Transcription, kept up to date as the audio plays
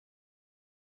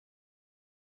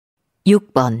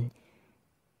6번.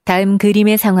 다음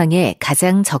그림의 상황에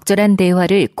가장 적절한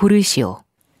대화를 고르시오.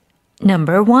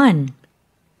 Number 1.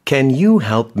 Can you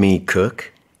help me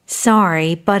cook?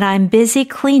 Sorry, but I'm busy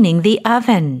cleaning the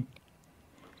oven.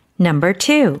 Number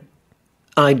 2.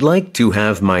 I'd like to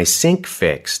have my sink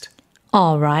fixed.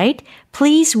 All right,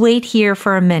 please wait here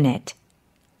for a minute.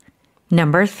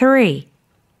 Number 3.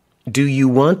 Do you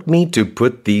want me to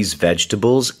put these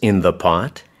vegetables in the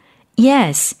pot?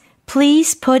 Yes,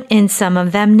 please put in some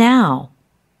of them now.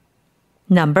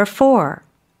 Number 4.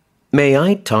 May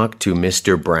I talk to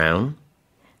Mr. Brown?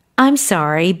 I'm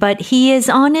sorry, but he is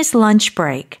on his lunch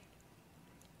break.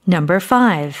 Number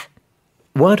 5.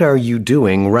 What are you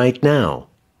doing right now?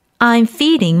 I'm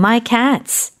feeding my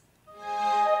cats.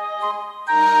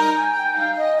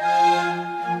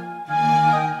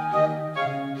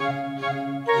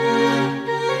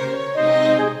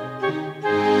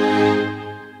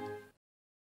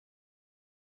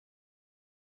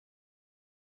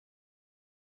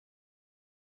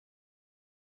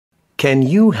 Can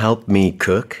you help me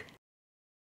cook?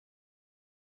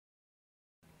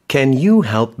 Can you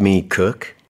help me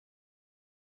cook?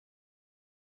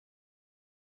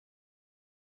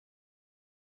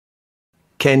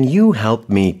 Can you help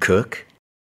me cook?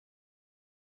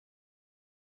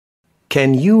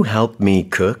 Can you help me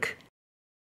cook?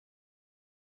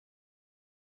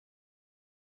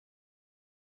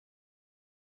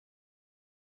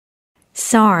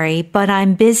 Sorry, but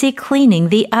I'm busy cleaning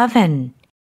the oven.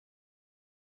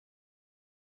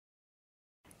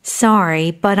 Sorry,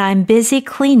 but I'm busy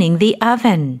cleaning the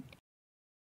oven.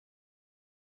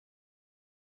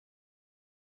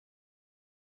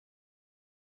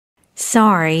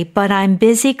 Sorry, but I'm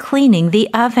busy cleaning the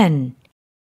oven.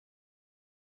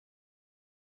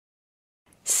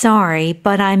 Sorry,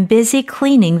 but I'm busy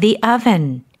cleaning the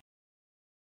oven.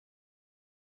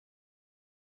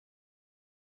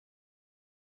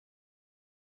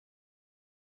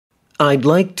 I'd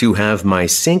like to have my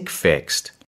sink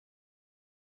fixed.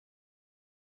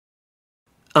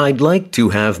 I'd like to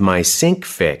have my sink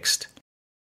fixed.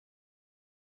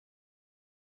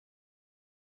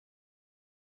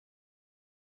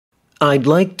 I'd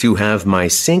like to have my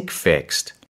sink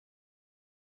fixed.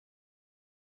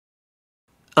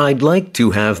 I'd like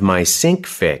to have my sink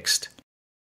fixed.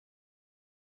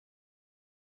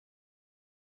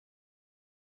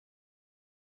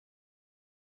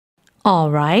 All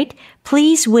right,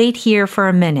 please wait here for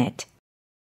a minute.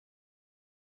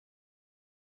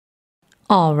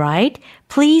 All right,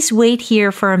 please wait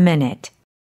here for a minute.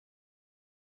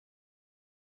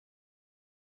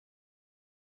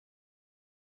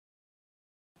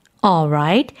 All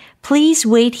right, please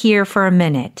wait here for a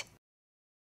minute.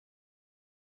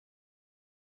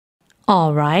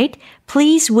 All right,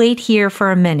 please wait here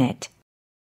for a minute.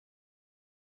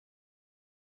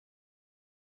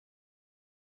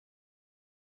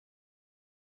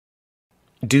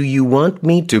 Do you want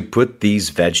me to put these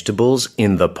vegetables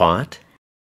in the pot?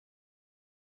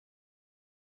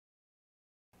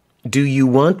 Do you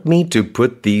want me to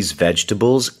put these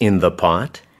vegetables in the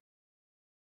pot?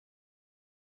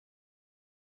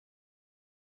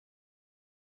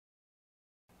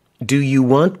 Do you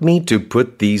want me to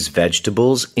put these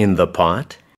vegetables in the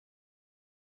pot?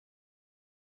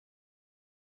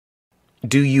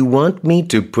 Do you want me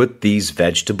to put these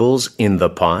vegetables in the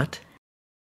pot?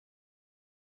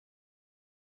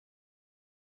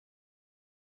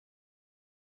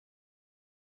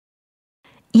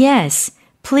 Yes,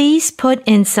 please put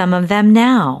in some of them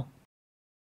now.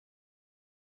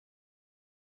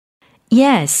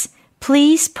 Yes,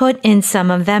 please put in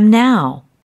some of them now.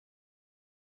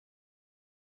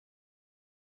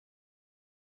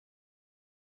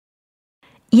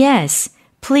 Yes,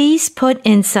 please put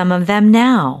in some of them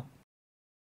now.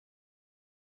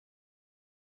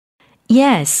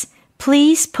 Yes,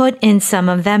 please put in some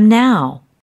of them now.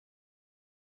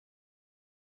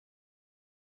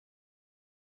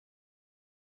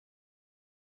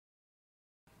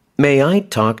 May I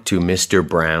talk to Mr.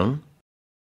 Brown?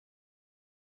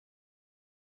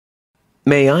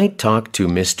 May I talk to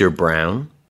Mr.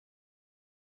 Brown?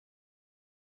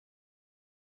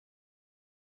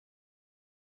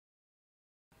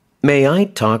 May I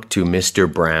talk to Mr.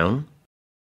 Brown?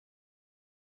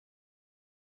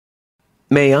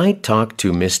 May I talk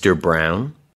to Mr.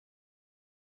 Brown?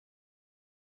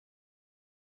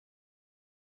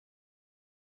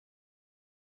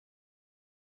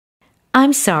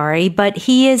 I'm sorry, but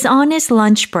he is on his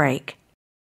lunch break.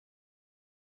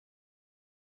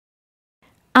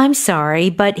 I'm sorry,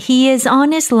 but he is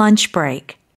on his lunch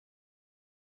break.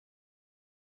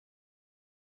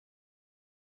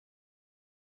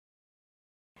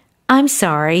 I'm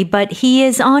sorry, but he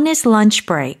is on his lunch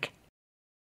break.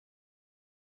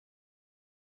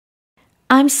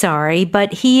 I'm sorry,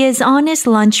 but he is on his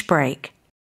lunch break.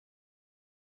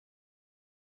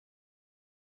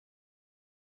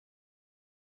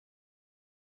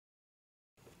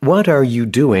 What are you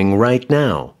doing right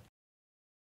now?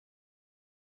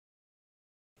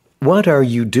 What are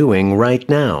you doing right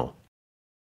now?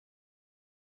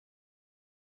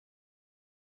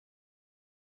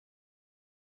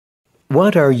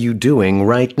 What are you doing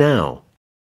right now?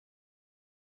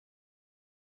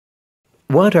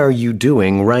 What are you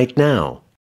doing right now?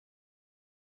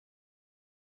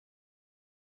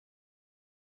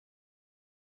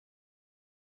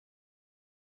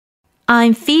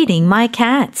 I'm feeding my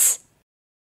cats.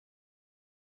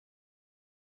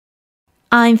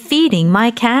 I'm feeding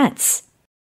my cats.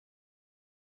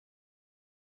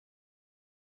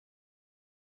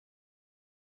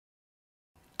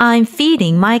 I'm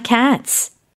feeding my cats.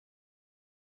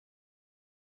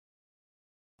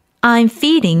 I'm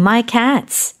feeding my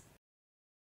cats.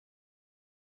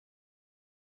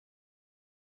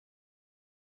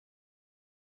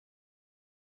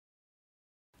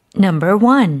 Number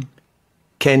 1.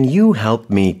 Can you help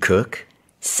me cook?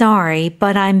 Sorry,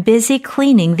 but I'm busy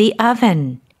cleaning the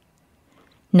oven.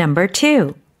 Number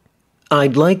 2.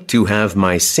 I'd like to have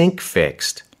my sink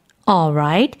fixed. All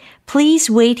right, please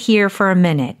wait here for a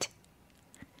minute.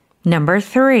 Number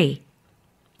 3.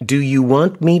 Do you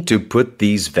want me to put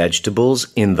these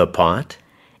vegetables in the pot?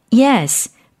 Yes,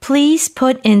 please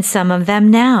put in some of them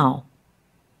now.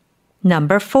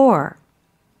 Number 4.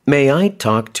 May I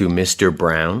talk to Mr.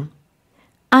 Brown?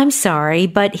 I'm sorry,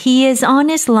 but he is on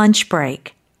his lunch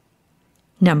break.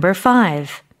 Number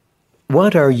 5.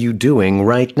 What are you doing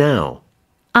right now?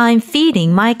 I'm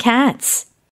feeding my cats.